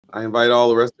I invite all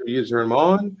the rest of you to turn them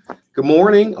on. Good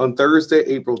morning on Thursday,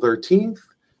 April 13th.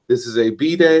 This is a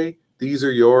B-Day. These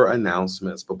are your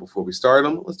announcements. But before we start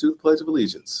them, let's do the Pledge of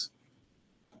Allegiance.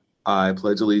 I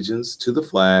pledge allegiance to the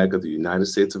flag of the United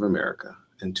States of America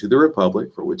and to the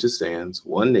republic for which it stands,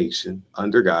 one nation,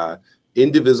 under God,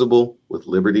 indivisible, with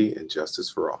liberty and justice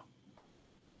for all.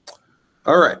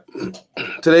 All right.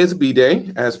 Today is a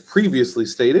B-Day, as previously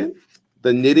stated.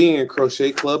 The Knitting and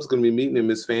Crochet Club is going to be meeting in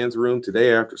Miss Fan's room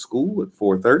today after school at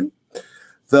 4:30.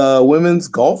 The women's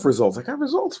golf results. I got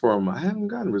results for them. I haven't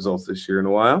gotten results this year in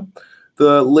a while.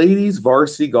 The ladies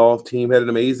varsity golf team had an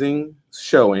amazing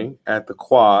showing at the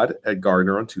Quad at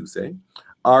Gardner on Tuesday.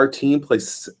 Our team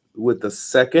placed with the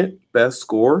second best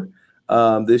score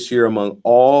this year among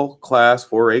all Class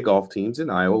 4A golf teams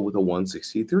in Iowa with a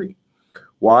 163.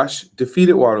 Wash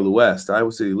defeated Waterloo West,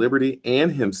 Iowa City Liberty,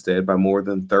 and Hempstead by more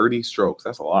than 30 strokes.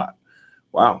 That's a lot.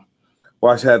 Wow.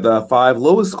 Wash had the 5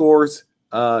 lowest scores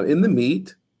in the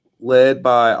meet, led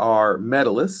by our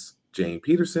medalists, Jane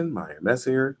Peterson, Maya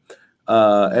Messinger,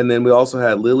 and then we also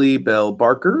had Lily Bell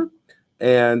Barker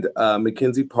and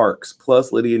Mackenzie Parks,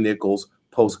 plus Lydia Nichols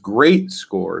post great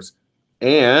scores.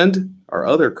 And our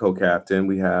other co-captain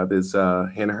we have is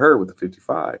Hannah Hurd with the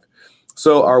 55.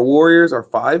 So our Warriors are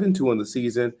 5-2 on the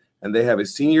season, and they have a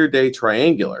senior day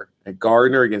triangular at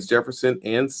Gardner against Jefferson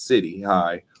and City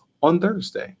High on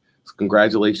Thursday. So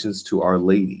congratulations to our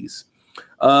ladies.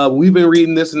 We've been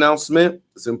reading this announcement.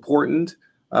 It's important.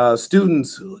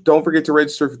 Students, don't forget to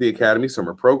register for the Academy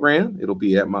Summer Program. It'll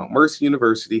be at Mount Mercy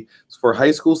University. It's for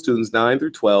high school students 9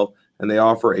 through 12, and they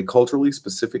offer a culturally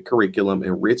specific curriculum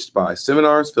enriched by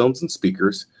seminars, films, and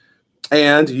speakers.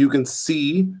 And you can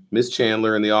see Miss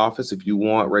Chandler in the office if you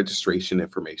want registration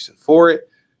information for it.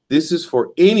 This is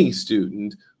for any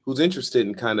student who's interested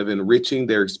in kind of enriching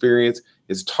their experience.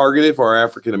 It's targeted for our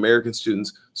African-American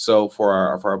students. So for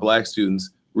our Black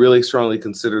students, really strongly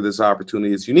consider this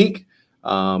opportunity. It's unique.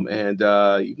 And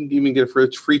you can even get a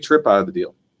free trip out of the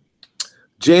deal.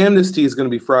 Jamnesty is going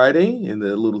to be Friday in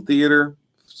the Little Theater,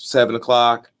 7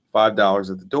 o'clock. $5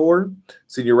 at the door.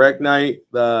 Senior Rec Night,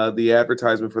 the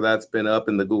advertisement for that's been up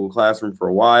in the Google Classroom for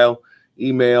a while.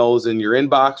 Emails in your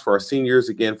inbox for our seniors,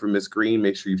 again, from Ms. Green.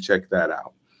 Make sure you've checked that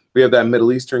out. We have that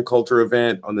Middle Eastern culture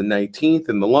event on the 19th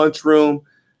in the lunchroom.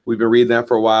 We've been reading that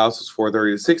for a while, so it's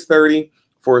 4:30 to 6:30.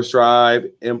 Forest Drive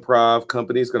Improv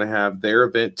Company is going to have their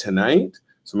event tonight,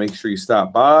 so make sure you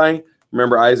stop by.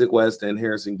 Remember, Isaac West and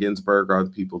Harrison Ginsburg are the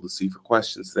people to see for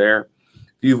questions there.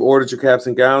 If you've ordered your caps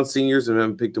and gowns, seniors, and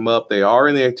haven't picked them up, they are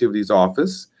in the activities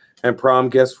office, and prom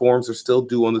guest forms are still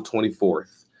due on the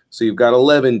 24th. So you've got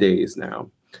 11 days now.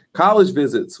 College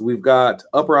visits, we've got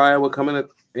Upper Iowa coming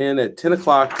in at 10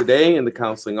 o'clock today in the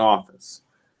counseling office.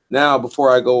 Now,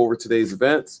 before I go over today's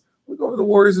events, we'll go over the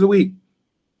Warriors of the Week.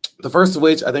 The first of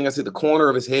which, I think I see the corner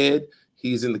of his head.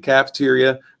 He's in the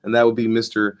cafeteria, and that would be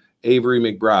Mr. Avery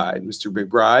McBride. Mr.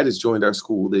 McBride has joined our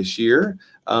school this year,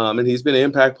 and he's been an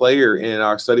impact player in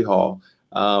our study hall.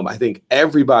 I think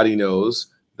everybody knows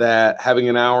that having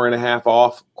an hour and a half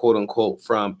off, quote unquote,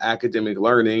 from academic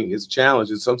learning is a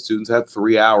challenge, and some students have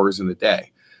 3 hours in a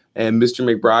day. And Mr.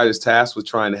 McBride is tasked with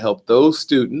trying to help those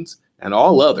students and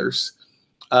all others,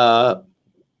 have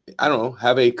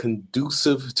a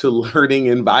conducive to learning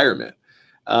environment.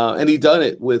 And he done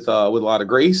it with a lot of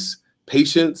grace,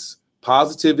 patience,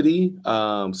 positivity,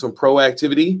 some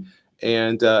proactivity,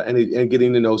 and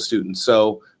getting to know students.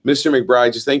 So, Mr.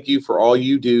 McBride, just thank you for all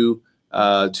you do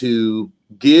to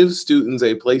give students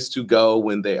a place to go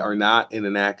when they are not in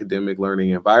an academic learning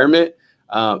environment,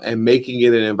 and making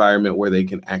it an environment where they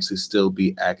can actually still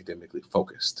be academically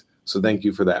focused. So thank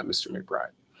you for that, Mr.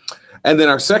 McBride. And then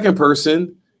our second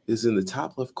person is in the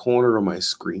top left corner of my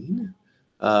screen.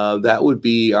 That would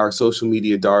be our social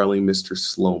media darling, Mr.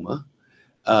 Sloma.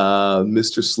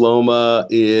 Mr. Sloma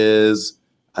is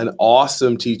an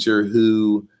awesome teacher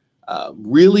who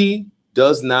really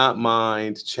does not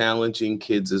mind challenging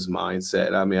kids'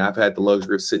 mindset. I mean, I've had the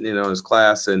luxury of sitting in on his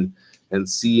class and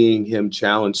seeing him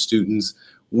challenge students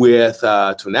with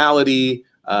tonality,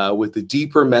 with the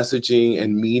deeper messaging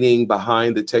and meaning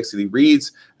behind the text that he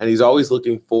reads. And he's always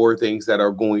looking for things that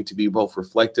are going to be both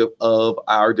reflective of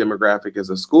our demographic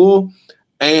as a school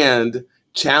and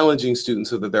challenging students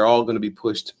so that they're all going to be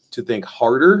pushed to think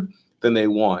harder than they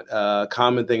want. A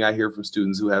common thing I hear from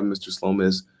students who have Mr. Sloma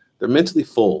is they're mentally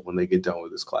full when they get done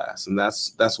with this class. And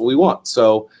that's what we want.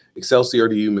 So Excelsior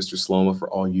to you, Mr. Sloma, for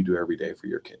all you do every day for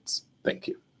your kids. Thank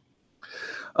you.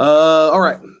 All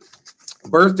right.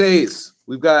 Birthdays.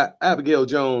 We've got Abigail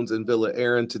Jones and Villa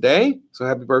Aaron today. So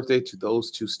happy birthday to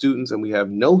those two students. And we have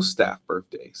no staff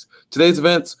birthdays. Today's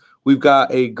events, we've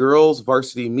got a girls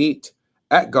varsity meet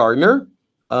at Gardner.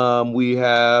 We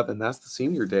have, and that's the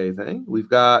senior day thing. We've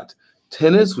got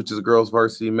tennis, which is a girls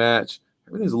varsity match.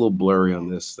 Everything's a little blurry on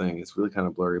this thing. It's really kind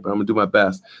of blurry, but I'm going to do my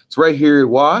best. It's right here at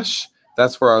Wash.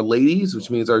 That's for our ladies, which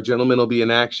means our gentlemen will be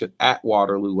in action at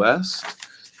Waterloo West.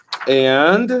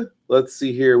 And let's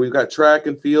see here. We've got track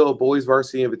and field, boys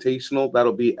varsity invitational.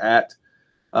 That'll be at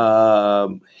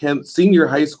senior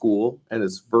high school, and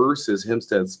it's versus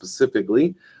Hempstead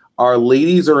specifically. Our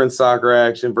ladies are in soccer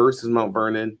action versus Mount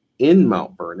Vernon in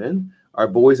Mount Vernon. Our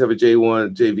boys have a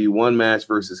JV1 match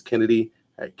versus Kennedy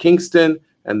at Kingston,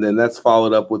 and then that's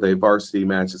followed up with a varsity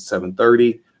match at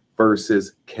 7:30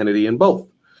 versus Kennedy in both.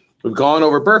 We've gone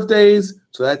over birthdays,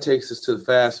 so that takes us to the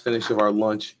fast finish of our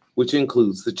lunch, which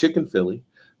includes the chicken Philly,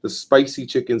 the spicy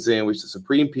chicken sandwich, the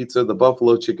supreme pizza, the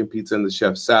buffalo chicken pizza, and the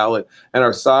chef's salad. And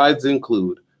our sides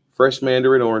include fresh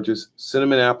mandarin oranges,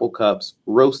 cinnamon apple cups,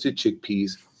 roasted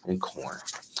chickpeas, and corn.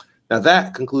 Now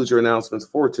that concludes your announcements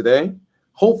for today.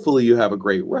 Hopefully you have a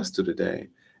great rest of the day.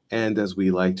 And as we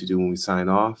like to do when we sign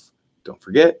off, don't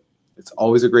forget, it's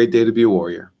always a great day to be a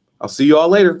warrior. I'll see you all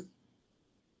later.